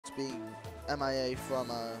being MIA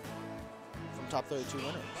from top 32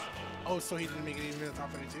 winners. Oh, so he didn't make it even in the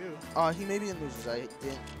top 32. He may be in losers. I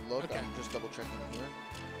didn't look. Okay. I'm just double checking here.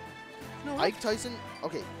 No, IkeTyson.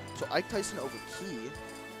 Okay, so IkeTyson over Key.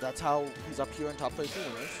 That's how he's up here in top 32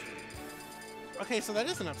 winners. Okay, so that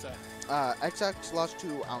is an upset. XX lost to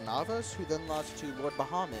Alnavas, who then lost to Lord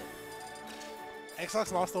Bahamut.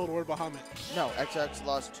 Xbox lost to Lord Bahamut. No, XX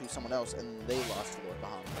lost to someone else, and they lost to Lord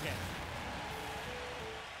Bahamut. Okay.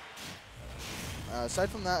 Aside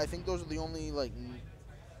from that, I think those are the only like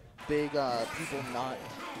big people not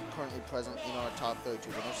currently present in our top 32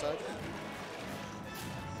 winner side.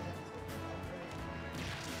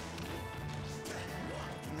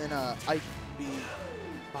 And then Ike beat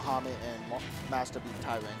Bahamut and Master beat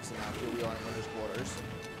Tyranks, and now here we are in winners quarters.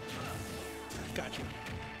 Gotcha.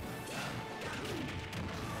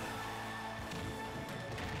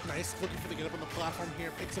 Nice, looking for the get up on the platform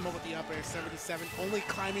here. Picks him up with the up air, 77. Only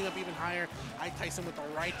climbing up even higher. IkeTyson with the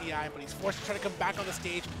right DI, but he's forced to try to come back on the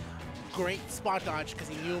stage. Great spot dodge because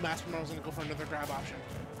he knew Mastamario was going to go for another grab option.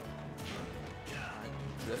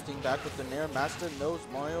 Drifting back with the Nair. Master knows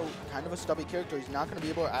Mario kind of a stubby character. He's not going to be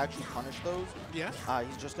able to actually punish those. Yeah.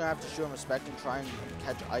 He's just going to have to show him respect and try and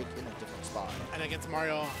catch Ike in a different spot. And against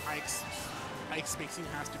Mario, Ike's spacing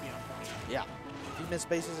has to be on point. Yeah. If he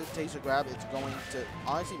misspaces it, takes a grab, it's going to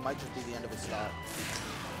honestly might just be the end of his stock.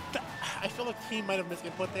 I feel like he might have missed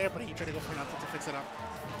input there, but he tried to go for an upset to fix it up.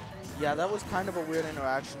 Yeah, that was kind of a weird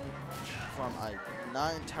interaction from Ike.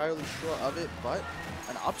 Not entirely sure of it, but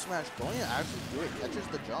an up smash going to actually do it, catches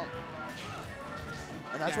the jump.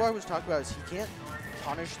 And that's what I was talking about, is he can't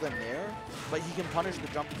punish the Nair, but he can punish the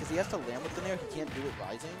jump because he has to land with the Nair, he can't do it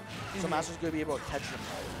rising. So Master's going to be able to catch him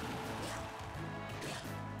rising.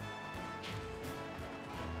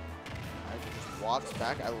 Walks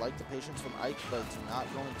back. I like the patience from Ike, but it's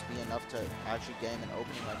not going to be enough to actually get him an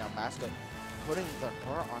opening right now. Master putting the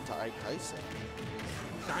hurt onto IkeTyson.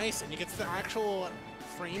 Nice, and he gets the actual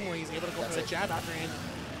frame where he's able to go for the jab after him.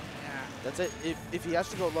 Yeah. That's it. If he has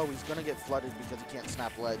to go low, he's going to get flooded because he can't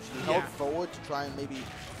snap ledge. He held forward to try and maybe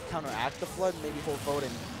counteract the flood, maybe hold forward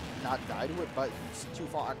and not die to it, but he's too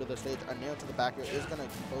far under the stage. A nail to the back here is going to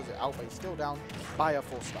close it out, but he's still down by a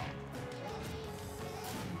full stop.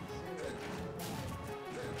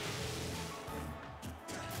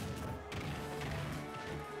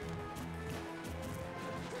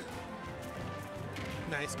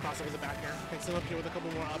 Nice crossover the back air. Picks him up here with a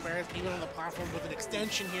couple more up airs. Even on the platform with an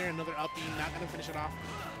extension here, another up beam, not going to finish it off.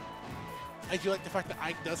 I do like the fact that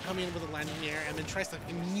Ike does come in with a landing air and then tries to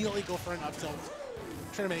immediately go for an up tilt.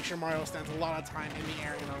 Trying to make sure Mario stands a lot of time in the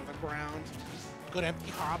air and on the ground. Good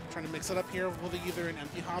empty hop, trying to mix it up here with either an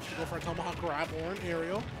empty hop to go for a tomahawk grab or an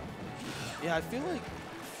aerial. Yeah, I feel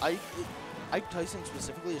like IkeTyson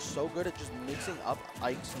specifically is so good at just mixing up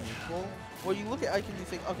Ike's neutral. Well, you look at Ike and you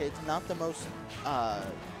think, okay, it's not the most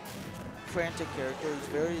frantic character. He's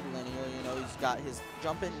very linear, you know, he's got his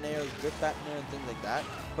jump in there, his grip back there, and things like that.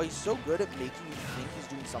 But he's so good at making you think he's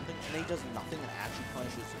doing something, and then he does nothing and actually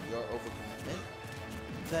punishes your overcommitment.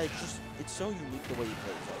 That it's so unique the way he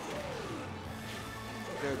plays that game.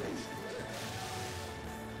 Very patient.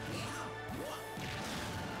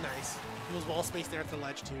 Nice. He was wall spaced there at the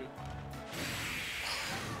ledge too.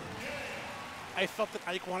 I felt that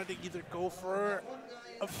Ike wanted to either go for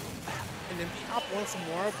an empty hop once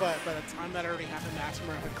more, but by the time that already happened,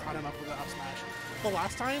 Mastamario had caught him up with an up smash. The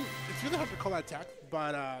last time, it's really hard to call that tech,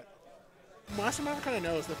 but Mastamario kind of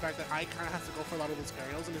knows the fact that Ike kind of has to go for a lot of those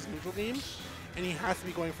aerials in his neutral game, and he has to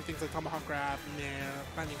be going for things like tomahawk grab, nair,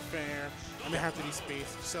 landing fair, and they have to be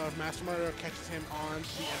spaced. So if Mastamario catches him on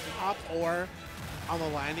the empty hop or on the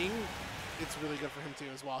landing, it's really good for him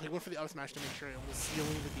too as well. He went for the up smash to make sure it was sealing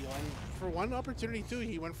the deal, and for one opportunity too,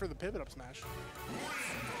 he went for the pivot up smash.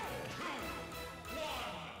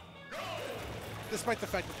 Despite the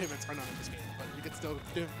fact that pivots are not in this game, but you could still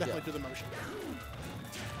definitely do the motion.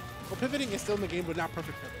 Well, pivoting is still in the game, but not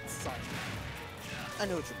perfect pivots. Sorry. I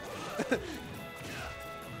know what you mean.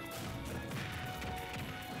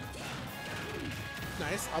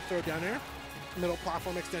 Nice, up throw down air. Middle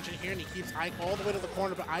platform extension here, and he keeps Ike all the way to the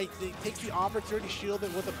corner, but Ike takes the opportunity to shield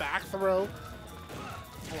it with a back throw.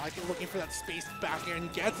 I like it, looking for that spaced back air, and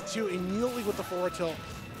he gets it too immediately with the forward tilt.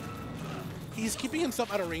 He's keeping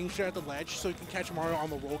himself out of range there at the ledge so he can catch Mario on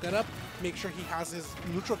the roll get up, make sure he has his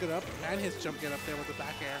neutral get up and his jump get up there with the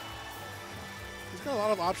back air. He's got a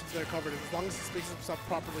lot of options there covered, as long as he spaces himself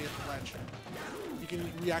properly at the ledge. You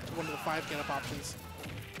can react to one of the 5 get up options.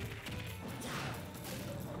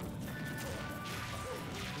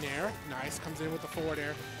 Nair, nice, comes in with the forward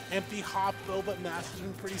air. Empty hop though, but Master's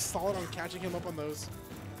been pretty solid on catching him up on those.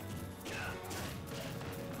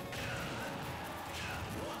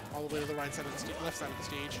 all the way to the right side of the left side of the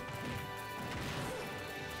stage.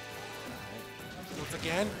 Once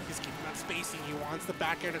again, he's keeping that spacing. He wants the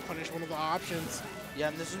back air to punish one of the options. Yeah,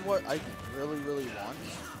 and this is what I really, really want,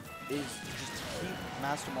 is just to keep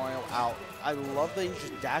Mastamario out. I love that he's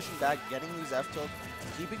just dashing back, getting these F tilts,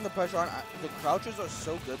 keeping the pressure on. The crouches are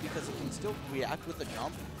so good because he can still react with the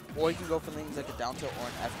jump, or he can go for things like a down tilt or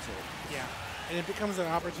an F tilt. Yeah, and it becomes an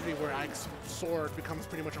opportunity where Ike's sword becomes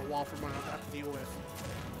pretty much a wall for Mario to have to deal with.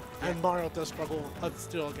 And Mario does struggle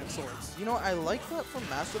still against swords. You know, I like that from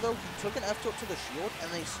Master, though. He took an F-tilt to the shield,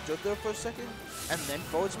 and they stood there for a second, and then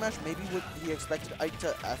forward smash. Maybe what he expected Ike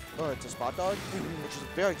to spot dodge, which is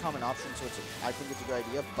a very common option, so I think it's a good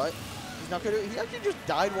idea, but he's not going to. He actually just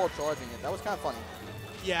died while charging it. That was kind of funny.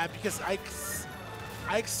 Yeah, because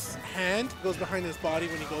Ike's hand goes behind his body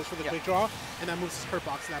when he goes for the quick draw, and that moves his hurt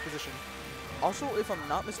box in that position. Also, if I'm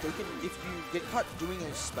not mistaken, if you get caught doing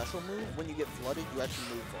a special move, when you get flooded, you actually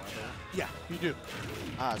move farther. Yeah, you do.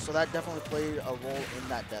 So that definitely played a role in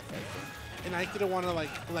that death, I think. And Ike didn't want to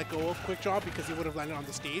like let go of quick draw because he would have landed on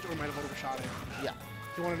the stage or might have overshot it. Yeah.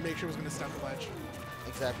 He wanted to make sure he was going to step the ledge.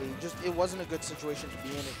 Exactly. Just it wasn't a good situation to be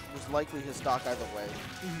in. It was likely his stock either way.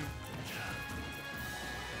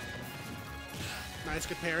 Nice,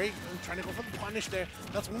 good parry. I'm trying to go for the punish there.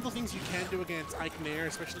 That's one of the things you can do against Ike Nair,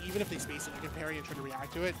 especially even if they space it, you can parry and try to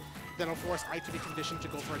react to it. That'll force Ike to be conditioned to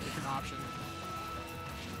go for a different option.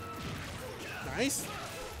 Nice.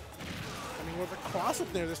 Coming with a cross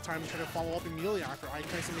up there this time, trying to follow up immediately after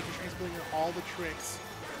IkeTyson, making sure he's pulling in all the tricks.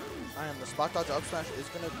 And the spot dodge up smash is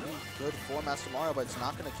going to be good for Mastamario, but it's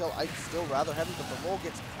not going to kill. Ike's still rather heavy, but the roll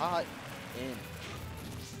gets caught in.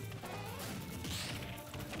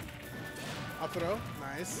 Up throw,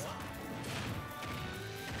 nice.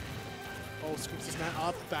 Oh, scoops his man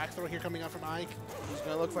up. Back throw here coming out from Ike. He's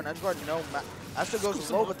going to look for an edge guard. No, Asta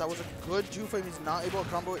goes low, but that was a good two-frame. He's not able to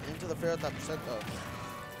combo it into the fair at that percent, though.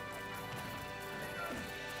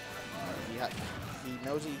 He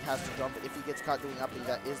knows he has to jump if he gets caught doing up, and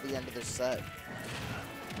that is the end of this set.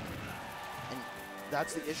 And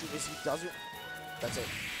that's the issue, is he doesn't. That's it.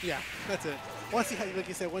 Yeah, that's it. Once you have, like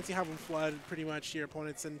you said, once you have him flood, pretty much your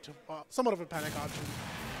opponent's into somewhat of a panic option.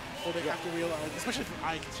 Or they have to realize, especially for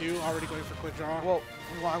Ike too, already going for quick draw. Well,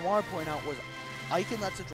 what I want to point out was Ike in that situation.